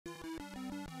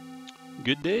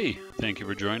Good day. Thank you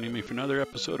for joining me for another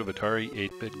episode of Atari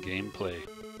 8-Bit Gameplay.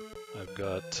 I've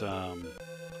got a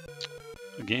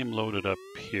game loaded up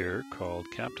here called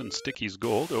Captain Sticky's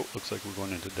Gold. Oh, looks like we're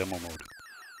going into demo mode.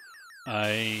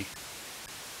 I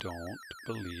don't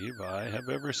believe I have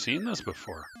ever seen this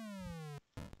before.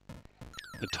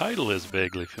 The title is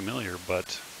vaguely familiar,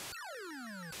 but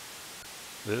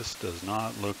this does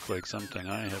not look like something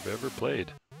I have ever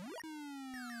played.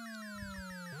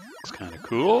 Looks kind of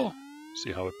cool.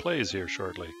 See how it plays here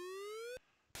shortly.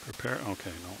 Prepare.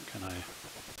 Okay, no. Can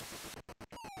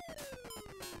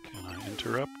I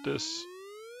interrupt this?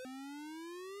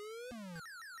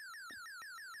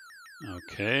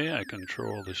 Okay, I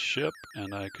control the ship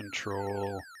and I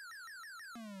control.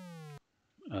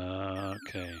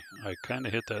 Okay, I kind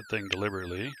of hit that thing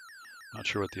deliberately. Not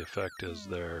sure what the effect is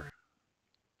there.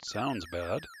 Sounds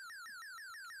bad.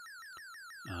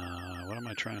 What am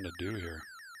I trying to do here?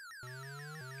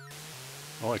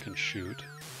 Oh, I can shoot.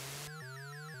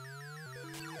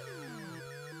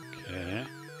 Okay.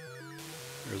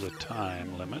 There's a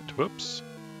time limit. Whoops.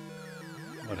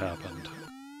 What happened?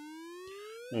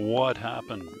 What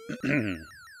happened?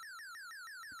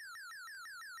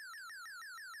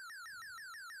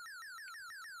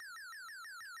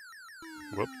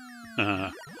 Whoop.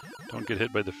 Don't get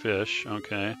hit by the fish.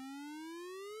 Okay.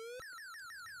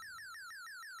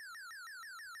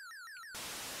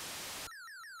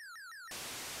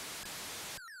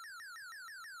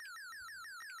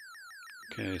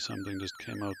 Okay, something just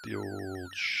came out the old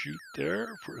chute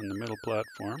there in the middle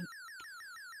platform.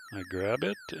 I grab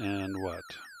it, and what?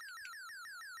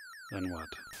 Then what?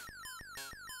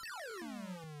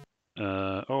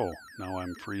 Oh, now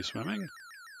I'm free swimming.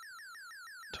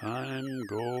 Time,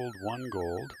 gold, 1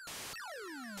 gold.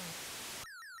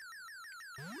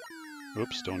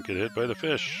 Oops, don't get hit by the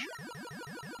fish.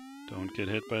 Don't get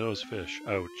hit by those fish.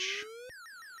 Ouch.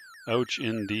 Ouch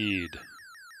indeed.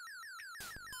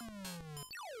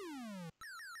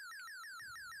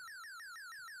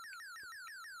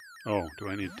 Oh, do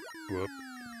I need... Whoop.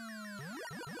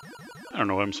 I don't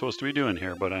know what I'm supposed to be doing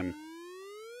here, but I'm...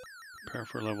 Prepare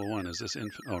for level 1. Is this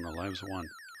infant? Oh, no, lives 1.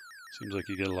 Seems like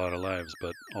you get a lot of lives,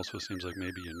 but also seems like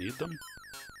maybe you need them.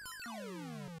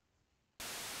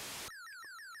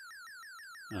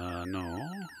 No,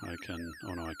 I can...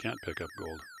 Oh, no, I can't pick up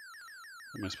gold.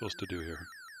 What am I supposed to do here?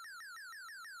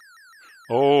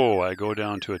 Oh, I go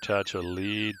down to attach a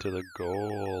lead to the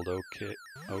gold. Okay.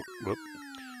 Oh, whoop.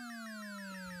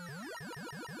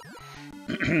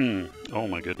 Oh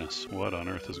my goodness, what on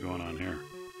earth is going on here?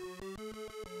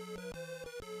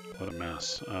 What a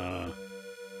mess.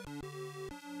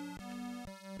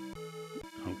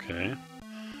 Okay.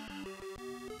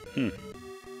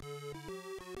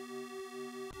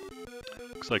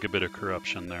 Looks like a bit of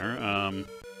corruption there.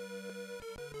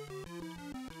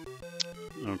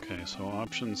 Okay, so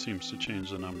option seems to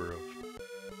change the number of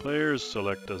players.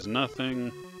 Select does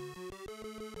nothing.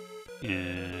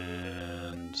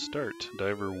 And start,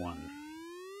 diver 1.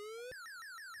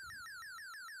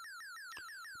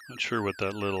 Not sure what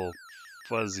that little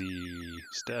fuzzy,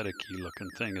 staticky looking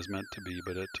thing is meant to be,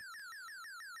 but it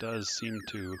does seem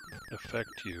to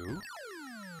affect you.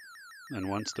 And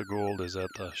once the gold is at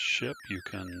the ship, you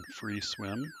can free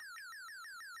swim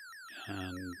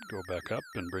and go back up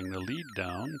and bring the lead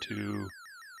down to...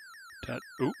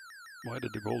 Oop, why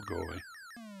did the gold go away?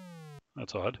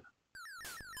 That's odd.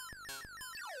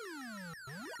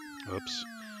 Oops.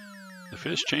 The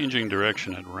fish changing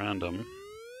direction at random,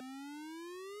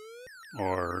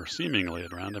 or seemingly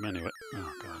at random anyway.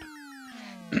 Oh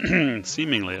god.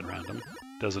 Seemingly at random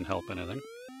doesn't help anything.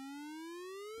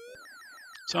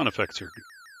 Sound effects are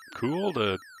cool.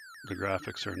 The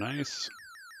graphics are nice.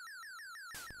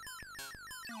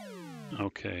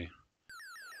 Okay.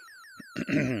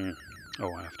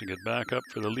 Oh, I have to get back up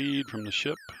for the lead from the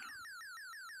ship.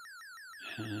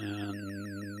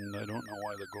 And I don't know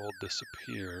why the gold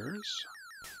disappears,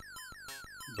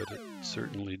 but it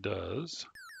certainly does.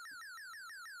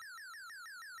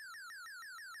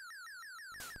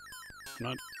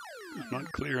 I'm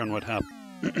not clear on what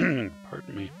happened.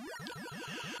 Pardon me.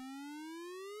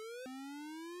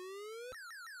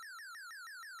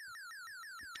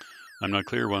 I'm not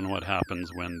clear on what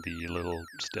happens when the little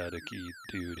staticky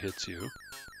dude hits you.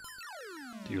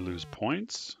 Do you lose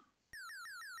points?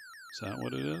 Is that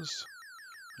what it is?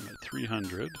 I'm at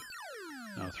 300,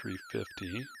 now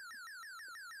 350.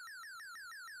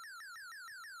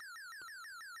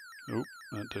 Oop,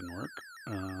 that didn't work.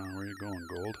 Where are you going,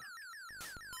 gold?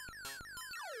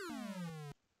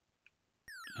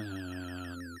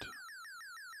 And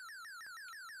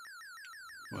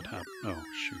what happened? Oh,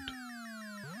 shoot.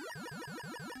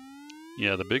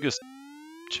 Yeah, the biggest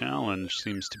challenge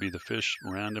seems to be the fish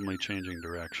randomly changing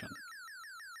direction.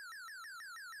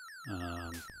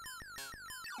 I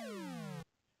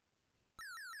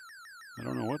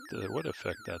don't know what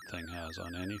effect that thing has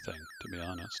on anything, to be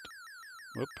honest.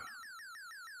 Whoop.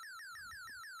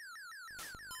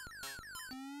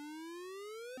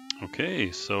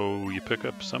 Okay, so you pick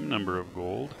up some number of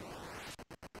gold.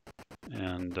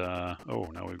 And,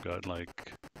 oh, now we've got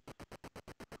like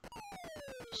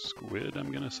squid,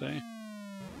 I'm gonna say.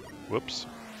 Whoops.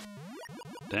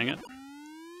 Dang it.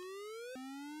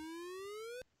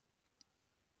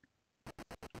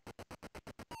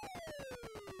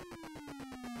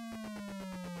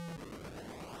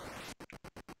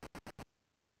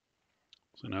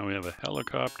 So now we have a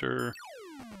helicopter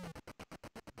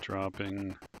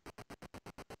dropping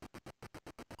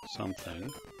something,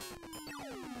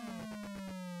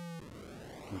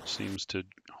 which seems to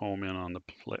home in on the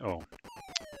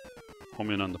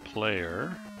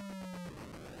player,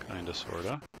 kinda,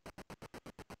 sorta.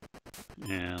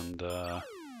 And I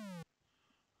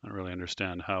don't really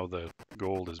understand how the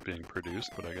gold is being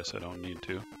produced, but I guess I don't need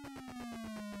to.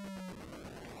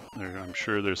 I'm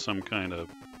sure there's some kind of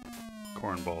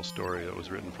cornball story that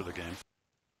was written for the game.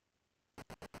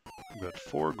 I've got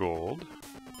 4 gold,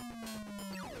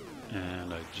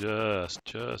 and I just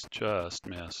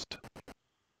missed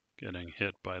getting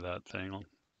hit by that thing.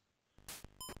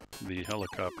 The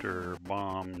helicopter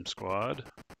bomb squad.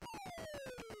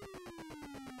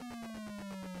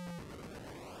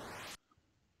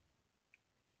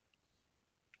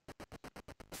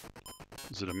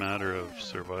 Is it a matter of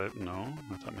No,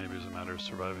 I thought maybe it was a matter of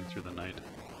surviving through the night.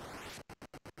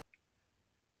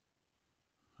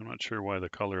 I'm not sure why the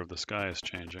color of the sky is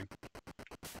changing.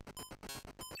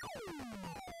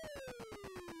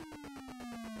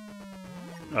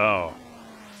 Oh,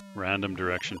 random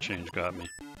direction change got me.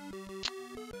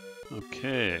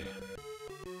 Okay.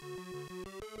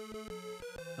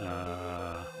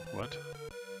 What?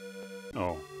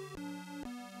 Oh.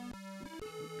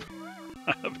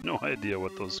 I have no idea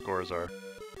what those scores are.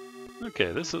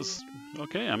 Okay, this is...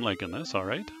 Okay, I'm liking this,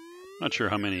 alright. Not sure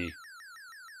how many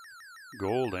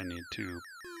gold I need to...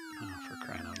 Oh, for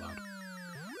crying out loud.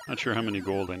 Not sure how many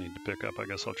gold I need to pick up. I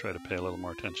guess I'll try to pay a little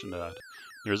more attention to that.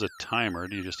 There's a timer.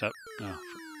 Do you just have... Oh,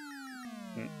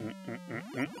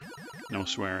 no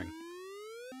swearing.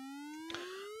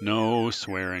 No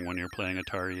swearing when you're playing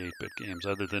Atari 8-bit games,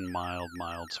 other than mild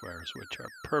swears, which are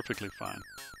perfectly fine.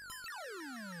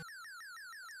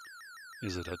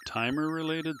 Is it a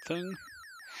timer-related thing?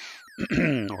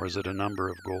 Or is it a number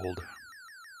of gold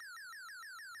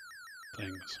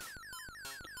things?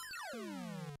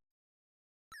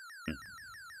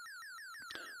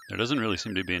 There doesn't really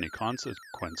seem to be any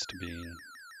consequence to being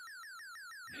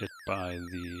hit by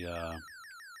the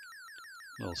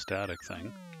little static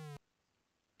thing.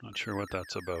 Not sure what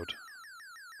that's about.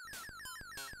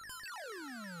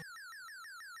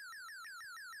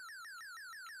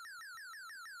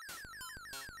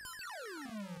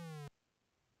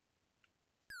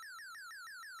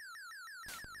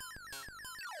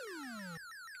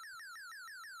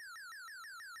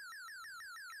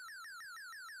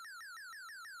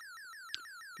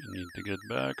 You need to get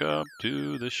back up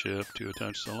to the ship to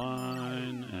attach the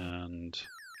line, and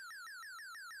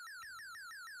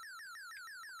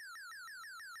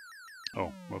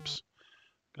oh, whoops.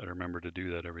 Gotta remember to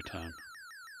do that every time.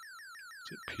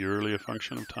 Is it purely a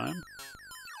function of time?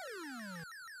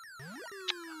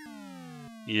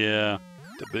 Yeah,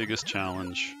 the biggest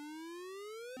challenge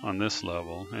on this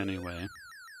level, anyway,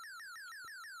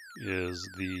 is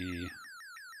the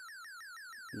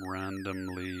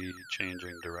randomly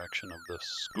changing direction of the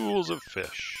schools of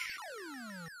fish,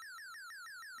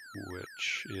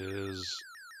 which is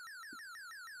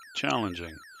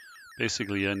challenging.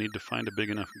 Basically, I need to find a big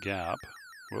enough gap.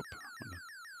 Whoop.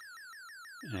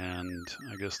 And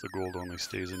I guess the gold only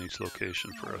stays in each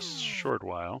location for a short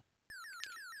while.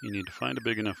 You need to find a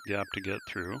big enough gap to get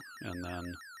through, and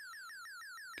then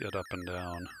get up and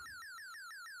down.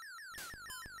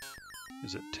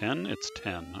 Is it 10? It's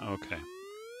 10. Okay.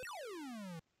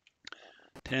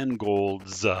 10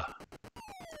 golds. I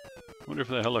wonder if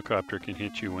the helicopter can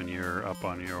hit you when you're up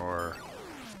on your...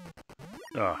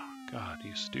 Oh, God,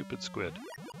 you stupid squid.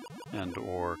 And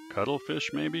or cuttlefish,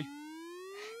 maybe?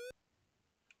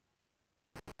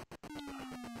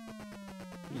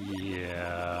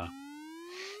 Yeah.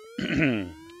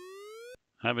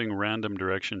 Having random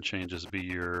direction changes be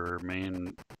your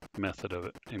main method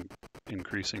of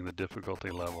increasing the difficulty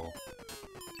level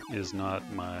is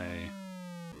not my...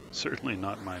 certainly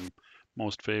not my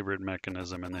most favorite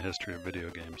mechanism in the history of video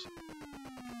games.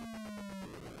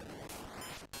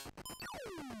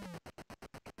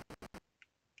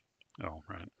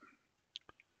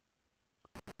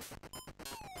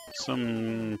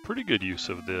 Some pretty good use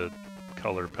of the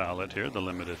color palette here,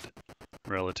 the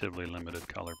relatively limited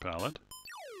color palette.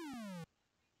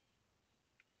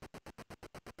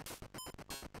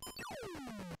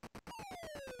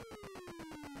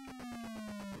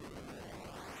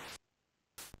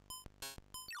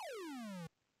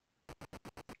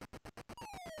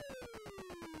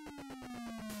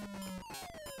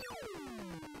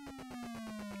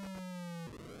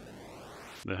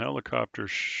 The helicopter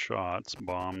shots,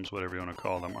 bombs, whatever you want to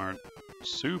call them, aren't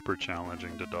super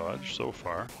challenging to dodge so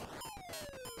far.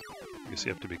 I guess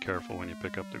you have to be careful when you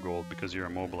pick up the gold because you're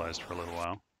immobilized for a little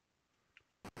while.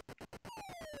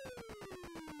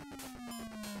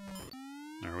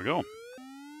 There we go.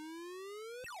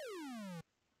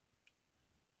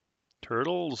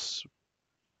 Turtles.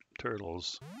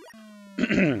 Turtles.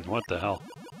 What the hell?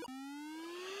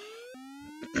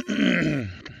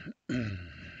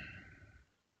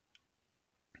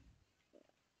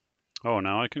 Oh,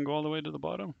 now I can go all the way to the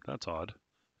bottom? That's odd.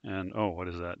 And, oh, what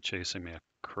is that? Chasing me? A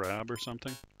crab or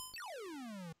something?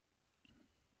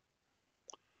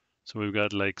 So we've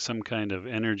got like some kind of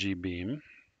energy beam.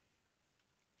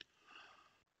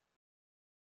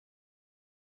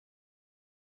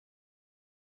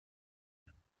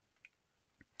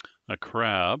 A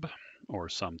crab, or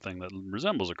something that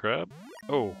resembles a crab.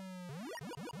 Oh.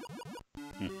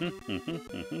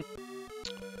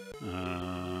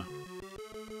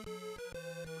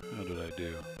 How did I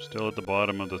do? Still at the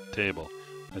bottom of the table.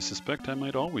 I suspect I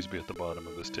might always be at the bottom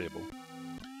of this table.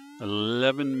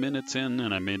 11 minutes in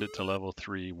and I made it to level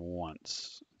 3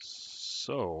 once.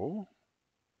 So...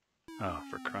 oh,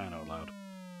 for crying out loud.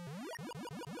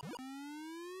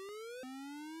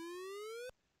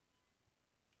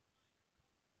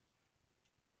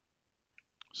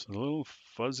 So the little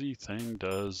fuzzy thing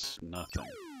does nothing.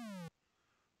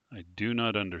 I do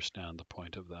not understand the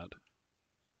point of that.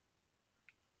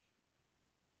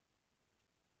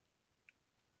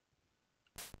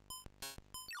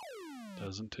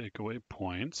 Doesn't take away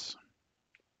points.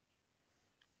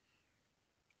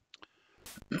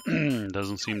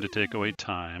 Doesn't seem to take away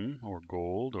time or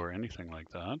gold or anything like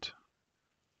that.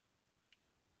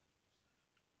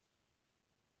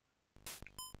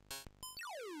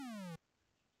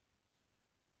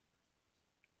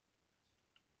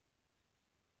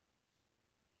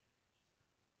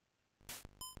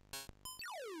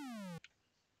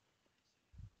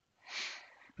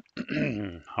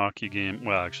 Hockey game.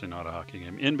 Well, actually not a hockey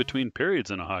game. In between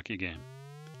periods in a hockey game.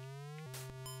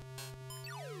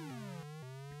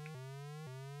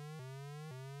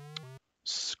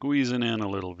 Squeezing in a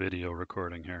little video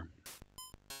recording here.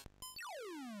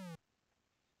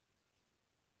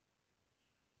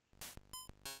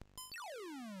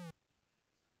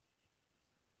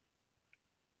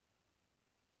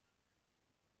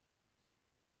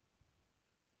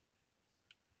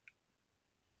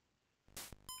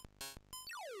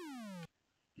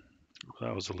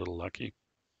 That was a little lucky.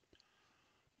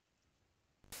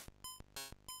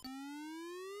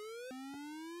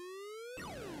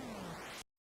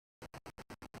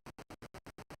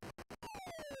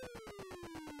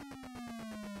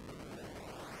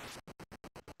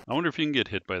 I wonder if you can get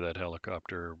hit by that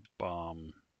helicopter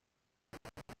bomb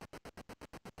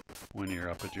when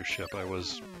you're up at your ship. I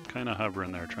was kind of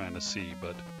hovering there trying to see,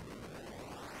 but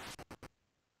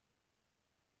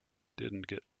didn't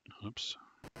get, oops,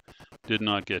 did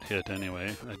not get hit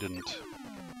anyway. I didn't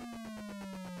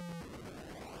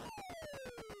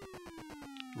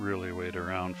really wait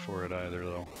around for it either,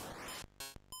 though.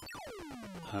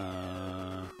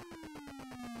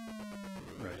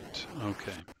 Right,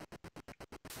 okay.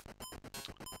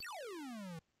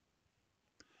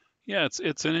 Yeah,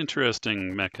 it's an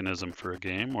interesting mechanism for a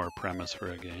game, or a premise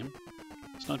for a game.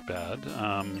 It's not bad.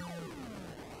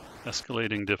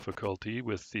 Escalating difficulty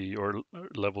with the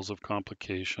levels of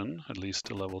complication, at least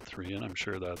to level 3, and I'm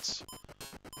sure that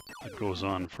goes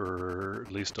on for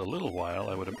at least a little while,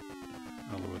 I would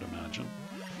imagine.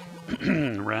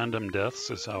 Random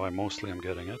deaths is how I mostly am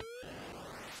getting it.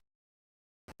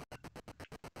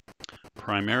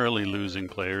 Primarily losing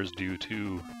players due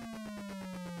to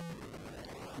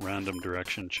random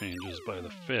direction changes by the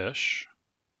fish.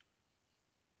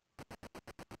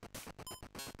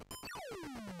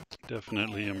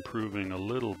 Definitely improving a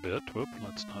little bit. Whoop,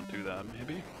 let's not do that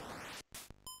maybe.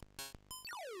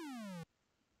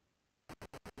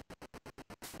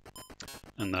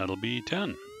 And that'll be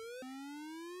 10.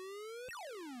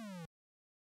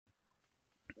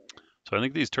 So I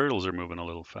think these turtles are moving a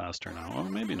little faster now. Oh,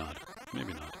 maybe not.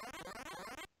 Maybe not.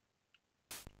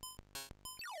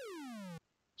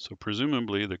 So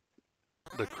presumably the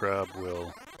crab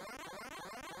will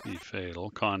be fatal.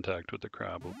 Contact with the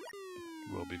crab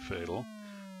will be fatal.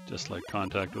 Just like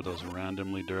contact with those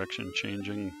randomly direction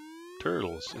changing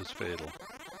turtles is fatal.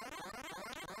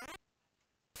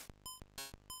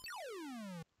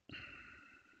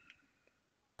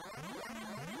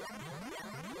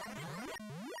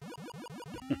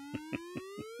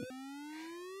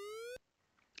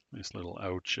 Nice little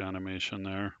ouch animation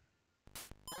there.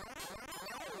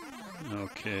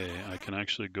 Okay, I can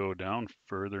actually go down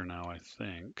further now, I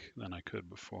think, than I could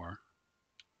before.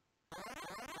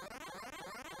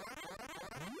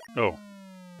 Oh,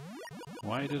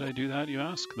 why did I do that, you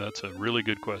ask? That's a really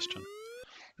good question.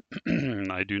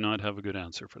 I do not have a good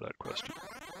answer for that question.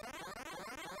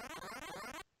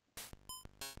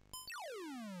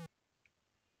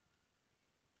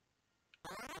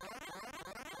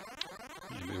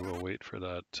 Maybe we'll wait for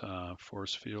that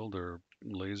force field or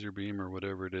laser beam or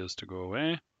whatever it is to go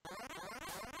away.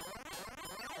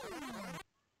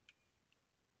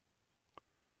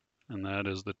 And that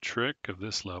is the trick of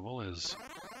this level, is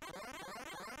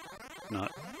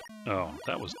not... Oh,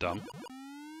 that was dumb.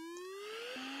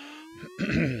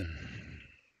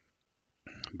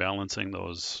 Balancing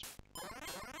those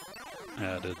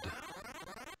added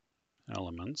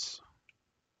elements.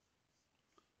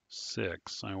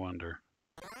 6, I wonder.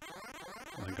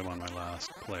 I think I'm on my last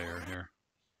player here.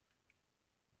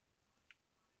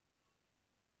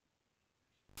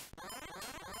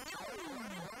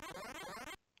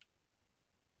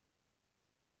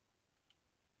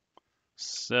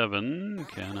 Seven.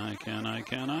 Can I?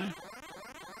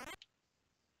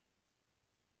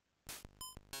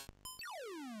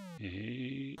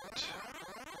 8.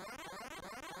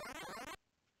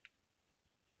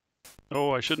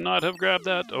 Oh, I should not have grabbed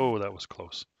that. Oh, that was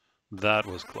close. That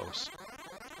was close.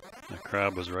 The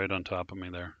crab was right on top of me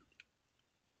there.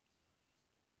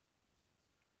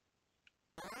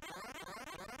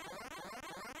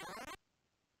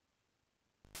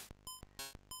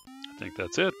 I think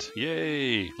that's it.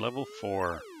 Yay! Level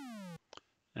 4.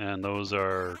 And those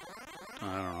are,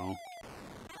 I don't know,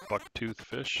 bucktooth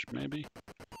fish, maybe?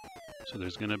 So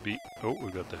there's going to be... Oh,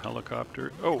 we got the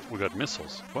helicopter. Oh, we got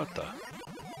missiles. What the...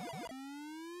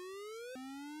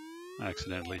 I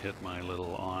accidentally hit my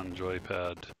little on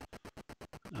joypad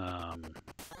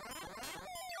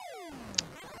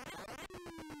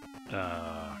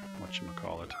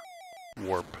whatchamacallit,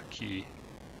 warp key.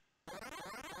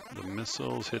 The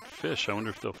missiles hit fish. I wonder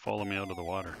if they'll follow me out of the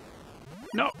water.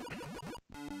 No!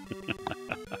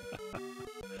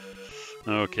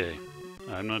 Okay,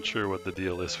 I'm not sure what the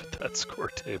deal is with that score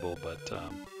table, but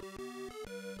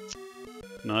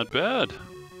not bad.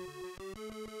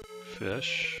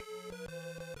 Fish.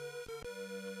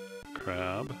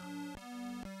 Crab.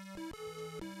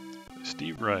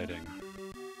 Steve riding.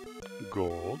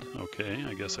 Gold. Okay,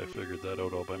 I guess I figured that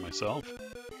out all by myself.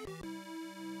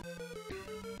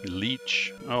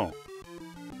 Leech. Oh.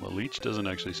 Well, Leech doesn't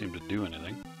actually seem to do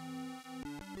anything.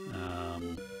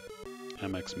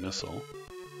 MX missile.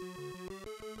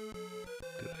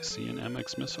 Did I see an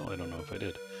MX missile? I don't know if I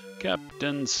did.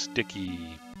 Captain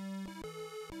Sticky.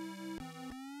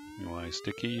 Why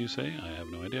Sticky, you say? I have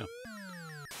no idea.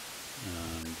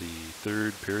 The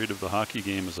third period of the hockey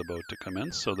game is about to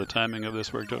commence, so the timing of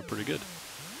this worked out pretty good.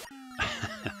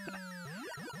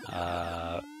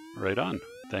 Right on.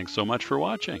 Thanks so much for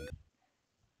watching.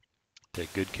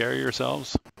 Take good care of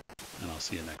yourselves, and I'll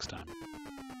see you next time.